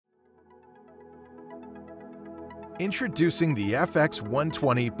Introducing the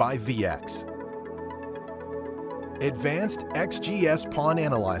FX120 by VX. Advanced XGS-PON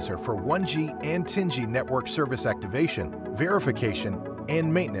Analyzer for 1G and 10G network service activation, verification,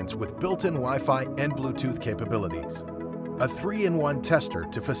 and maintenance with built-in Wi-Fi and Bluetooth capabilities. A 3-in-1 tester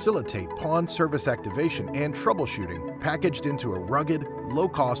to facilitate PON service activation and troubleshooting packaged into a rugged,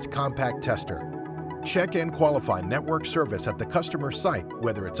 low-cost compact tester. Check and qualify network service at the customer site,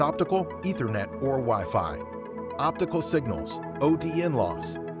 whether it's optical, Ethernet, or Wi-Fi. Optical signals, ODN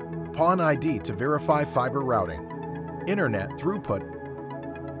loss, PON ID to verify fiber routing, Internet throughput.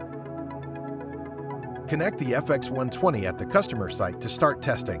 Connect the FX120 at the customer site to start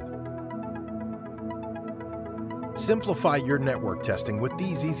testing. Simplify your network testing with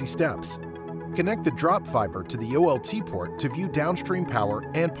these easy steps. Connect the drop fiber to the OLT port to view downstream power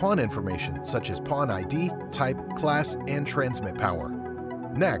and PON information such as PON ID, type, class, and transmit power.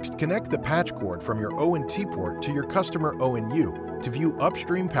 Next, connect the patch cord from your ONT port to your customer ONU to view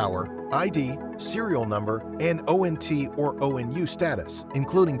upstream power, ID, serial number, and ONT or ONU status,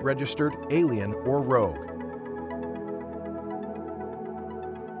 including registered, alien, or rogue.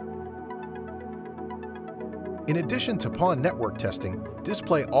 In addition to PON network testing,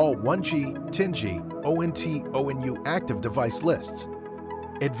 display all 1G, 10G, ONT, ONU active device lists.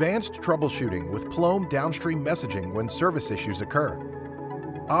 Advanced troubleshooting with PON downstream messaging when service issues occur.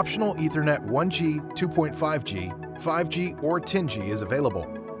 Optional Ethernet 1G, 2.5G, 5G, or 10G is available.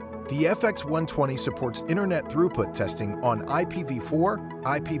 The FX120 supports Internet throughput testing on IPv4,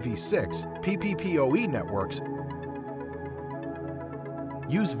 IPv6, PPPoE networks.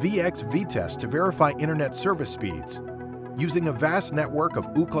 Use VX VTest to verify Internet service speeds, using a vast network of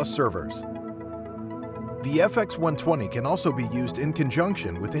Ookla servers. The FX120 can also be used in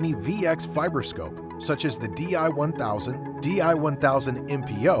conjunction with any VX fiber scope, such as the DI-1000, DI-1000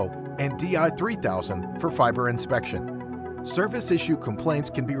 MPO, and DI-3000 for fiber inspection. Service issue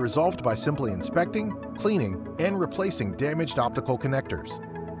complaints can be resolved by simply inspecting, cleaning, and replacing damaged optical connectors.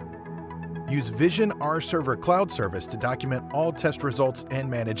 Use Vision R Server Cloud Service to document all test results and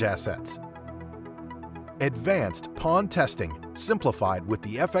manage assets. Advanced PON testing, simplified with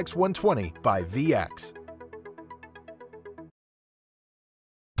the FX120 by VX.